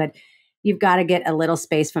like that, but you've got to get a little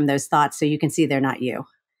space from those thoughts so you can see they're not you.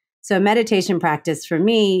 So meditation practice for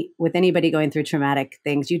me, with anybody going through traumatic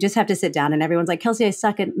things, you just have to sit down, and everyone's like, "Kelsey, I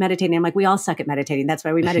suck at meditating." I'm like, we all suck at meditating. That's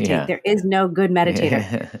why we meditate. Yeah. There is no good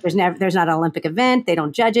meditator. There's not an Olympic event. They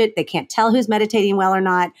don't judge it. They can't tell who's meditating well or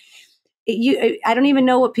not. I don't even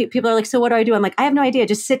know what people are like. "So what do I do?" I'm like, I have no idea.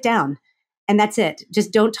 Just sit down. And that's it.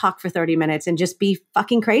 Just don't talk for 30 minutes and just be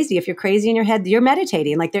fucking crazy. If you're crazy in your head, you're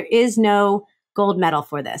meditating. Like, there is no gold medal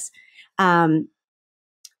for this.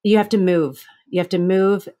 You have to move. You have to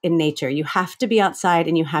move in nature. You have to be outside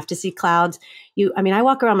and you have to see clouds. I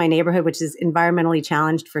walk around my neighborhood, which is environmentally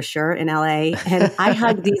challenged for sure in LA. And I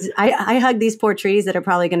hug I hug these poor trees that are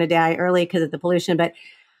probably going to die early because of the pollution, but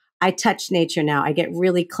I touch nature now. I get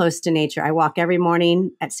really close to nature. I walk every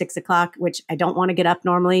morning at 6:00, which I don't want to get up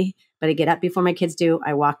normally, but I get up before my kids do.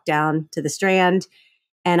 I walk down to the Strand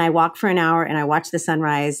and I walk for an hour and I watch the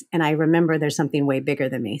sunrise, and I remember there's something way bigger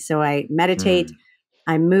than me. So I meditate,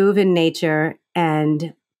 I move in nature.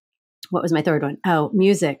 And what was my third one? Oh,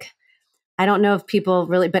 music. I don't know if people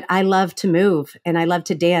really, but I love to move and I love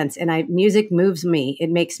to dance, and music moves me.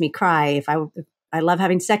 It makes me cry. I love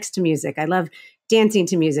having sex to music. I love dancing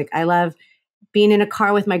to music. I love being in a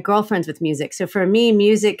car with my girlfriends with music. So for me,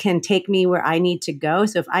 music can take me where I need to go.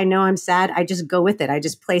 So if I know I'm sad, I just go with it. I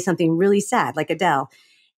just play something really sad, like Adele.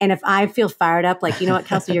 And if I feel fired up, like, you know what,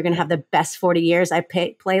 Kelsey, you're going to have the best 40 years. I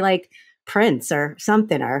play like Prince or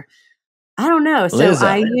something, or I don't know. So Lizzo.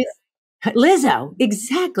 I use Lizzo.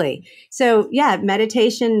 Exactly. So yeah,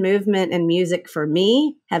 meditation, movement, and music for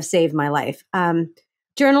me have saved my life.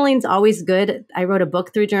 Journaling's always good. I wrote a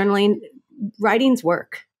book through journaling. Writing's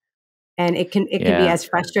work. And it can be as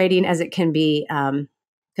frustrating as it can be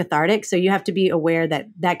cathartic. So you have to be aware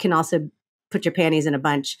that can also put your panties in a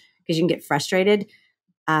bunch because you can get frustrated.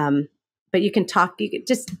 But you can talk.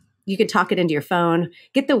 You can talk it into your phone.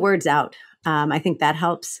 Get the words out. I think that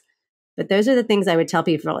helps. But those are the things I would tell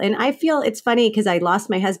people. And I feel it's funny because I lost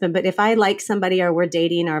my husband, but if I like somebody or we're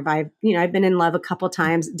dating or if I've been in love a couple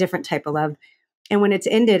times, different type of love. And when it's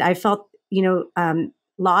ended, I felt,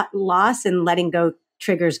 loss and letting go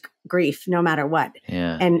triggers grief no matter what.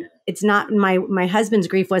 Yeah. And it's not my husband's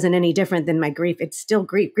grief wasn't any different than my grief. It's still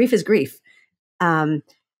grief. Grief is grief. And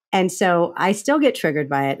so I still get triggered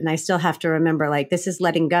by it. And I still have to remember, like, this is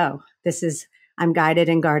letting go. I'm guided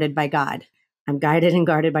and guarded by God. I'm guided and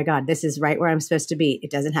guarded by God. This is right where I'm supposed to be.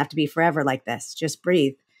 It doesn't have to be forever like this. Just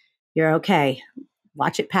breathe. You're okay.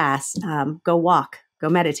 Watch it pass. Go walk, go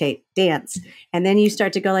meditate, dance. And then you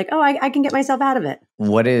start to go like, oh, I can get myself out of it.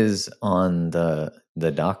 What is on the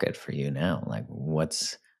docket for you now? Like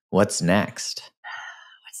what's next?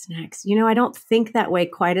 What's next? I don't think that way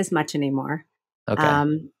quite as much anymore.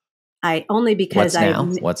 Okay. I only because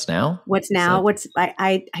What's now?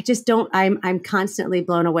 I just don't, I'm constantly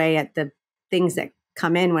blown away at the things that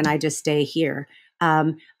come in when I just stay here.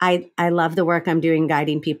 I love the work I'm doing,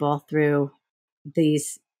 guiding people through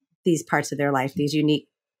these parts of their life, these unique,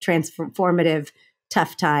 transformative,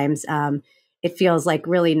 tough times. It feels like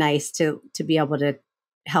really nice to be able to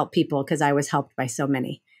help people because I was helped by so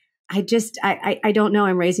many. I don't know.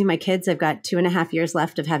 I'm raising my kids. I've got 2.5 years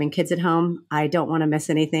left of having kids at home. I don't want to miss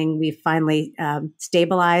anything. We've finally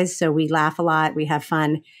stabilized. So we laugh a lot. We have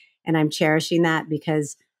fun. And I'm cherishing that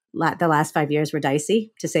because the last 5 years were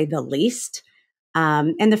dicey, to say the least.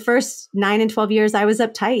 And the first 9 and 12 years, I was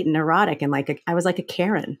uptight and neurotic and I was like a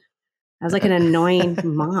Karen. I was like an annoying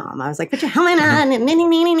mom. I was like, put your helmet on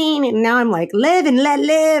and now I'm like, live and let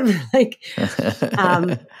live.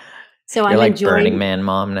 So You're I'm like enjoying Burning Man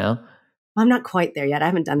mom now? I'm not quite there yet. I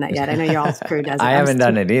haven't done that yet. I know your all crew does it. I haven't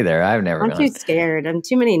done it either. I've never I'm gone. too scared. I'm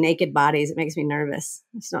too many naked bodies. It makes me nervous.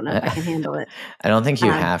 I just don't know if I can handle it. I don't think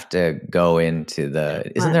you have to go into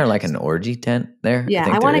isn't there like an orgy tent there? Yeah,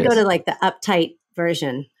 I want to go to like the uptight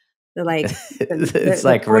version. It's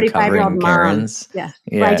like 45-year-old Karens. Yeah.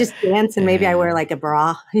 Where I just dance and maybe I wear like a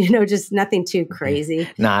bra, just nothing too crazy.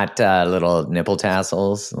 Not little nipple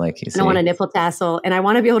tassels like you see. I don't want a nipple tassel. And I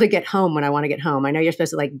want to be able to get home when I want to get home. I know you're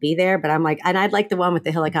supposed to like be there, but I'm like, and I'd like the one with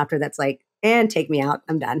the helicopter that's like, and take me out.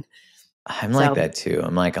 I'm done. I'm like that too.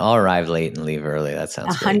 I'm like, I'll arrive late and leave early. That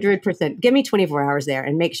sounds 100%. Give me 24 hours there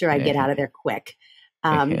and make sure I get out of there quick.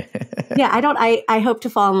 I hope to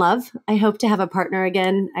fall in love. I hope to have a partner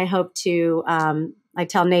again. I hope to, I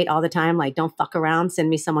tell Nate all the time, like, don't fuck around, send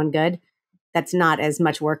me someone good. That's not as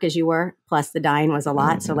much work as you were. Plus the dying was a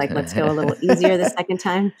lot. So like, let's go a little easier the second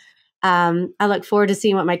time. I look forward to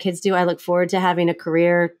seeing what my kids do. I look forward to having a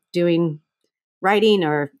career doing writing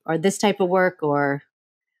or this type of work, or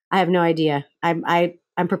I have no idea. I'm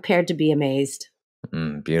prepared to be amazed.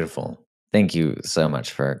 Beautiful. Thank you so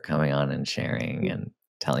much for coming on and sharing and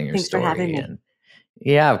telling your story. Thanks for having me.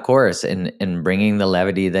 Yeah, of course. And bringing the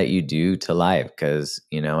levity that you do to life. Because,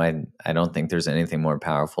 I don't think there's anything more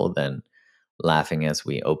powerful than laughing as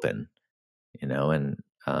we open, and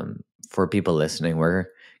for people listening, where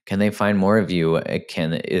can they find more of you?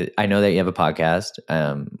 I know that you have a podcast,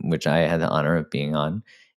 which I had the honor of being on.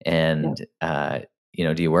 And,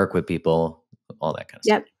 do you work with people, all that kind of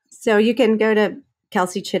stuff? Yep. So you can go to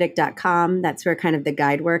KelseyChittick.com. That's where kind of the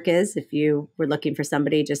guide work is. If you were looking for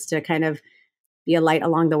somebody just to kind of be a light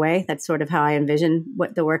along the way, that's sort of how I envision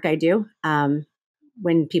what the work I do.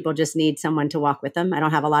 When people just need someone to walk with them, I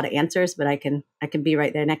don't have a lot of answers, but I can be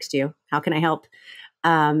right there next to you. How can I help?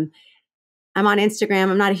 I'm on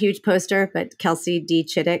Instagram. I'm not a huge poster, but Kelsey D.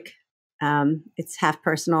 Chittick. It's half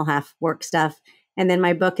personal, half work stuff. And then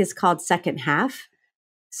my book is called Second Half: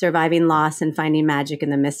 Surviving Loss and Finding Magic in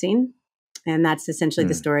the Missing. And that's essentially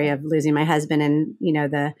the story of losing my husband and,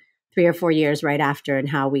 the 3 or 4 years right after and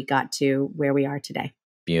how we got to where we are today.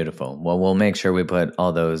 Beautiful. Well, we'll make sure we put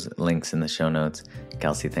all those links in the show notes.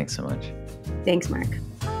 Kelsey, thanks so much. Thanks, Mark.